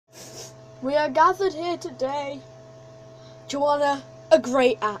We are gathered here today to honour a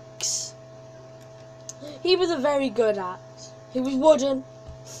great axe. He was a very good axe. He was wooden.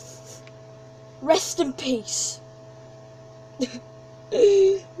 Rest in peace.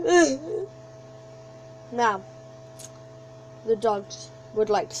 Now, the dogs would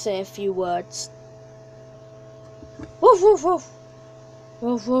like to say a few words. Woof woof woof.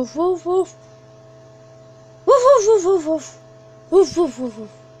 Woof woof woof woof. Woof woof woof woof woof. Woof woof woof woof.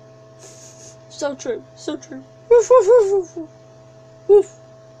 So true, so true. Woof woof woof woof. Woof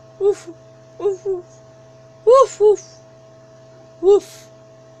woof woof woof. Woof woof. Woof.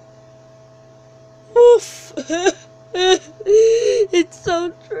 Woof. It's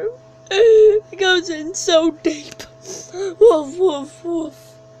so true. It goes in so deep. Woof woof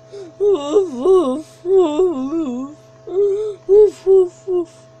woof. Woof woof woof. Woof woof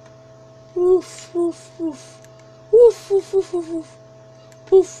woof. Woof woof woof. Woof woof woof woof.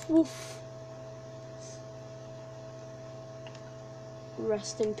 Woof woof.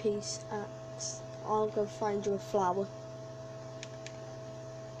 Rest in peace, axe. I'll go find you a flower.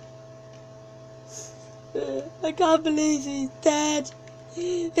 I can't believe he's dead.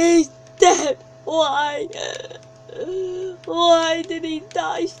 He's dead. Why? Why did he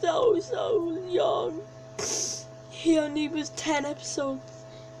die so young? He only was 10 episodes.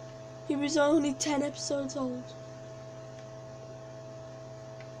 He was only 10 episodes old.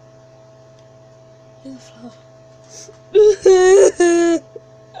 Here's the flower.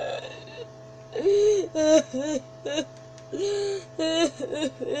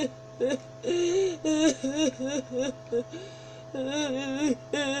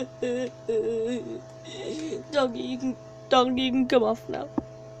 Doggy, you can come off now.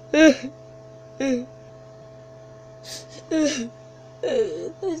 This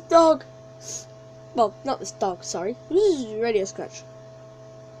dog. Well, not this dog, sorry. This is Radio Scratch.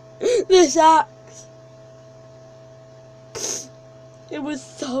 This axe. It was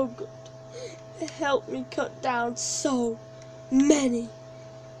so good. It helped me cut down so many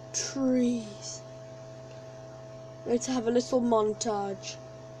trees. Let's have a little montage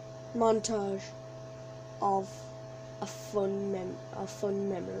of fun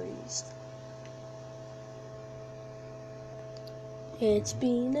memories. It's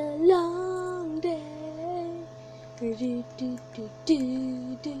been a long day. Do, do, do,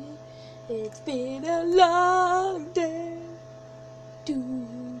 do, do. It's been a long day. Do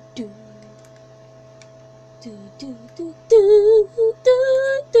do do do do do do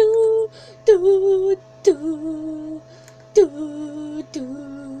do do do do do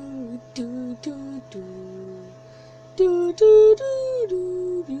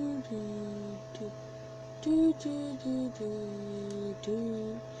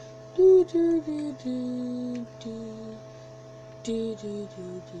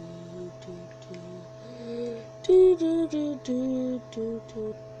do do do do do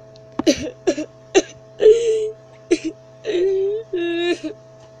do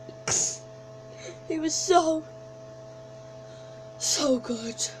It was so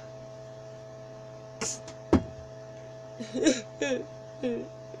good.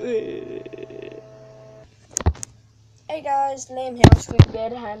 Hey guys, Liam here,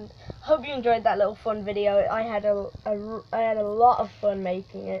 Squeakbeard, and hope you enjoyed that little fun video. I had a lot of fun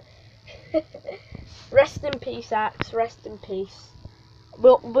making it. Rest in peace, Axe. Rest in peace.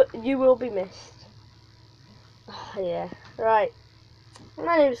 But you will be missed. Oh, yeah. Right.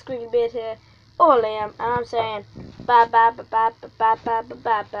 My name is Squeakbeard here, or Liam, and I'm saying bye bye bye bye bye bye bye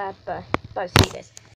bye bye bye bye. See you guys.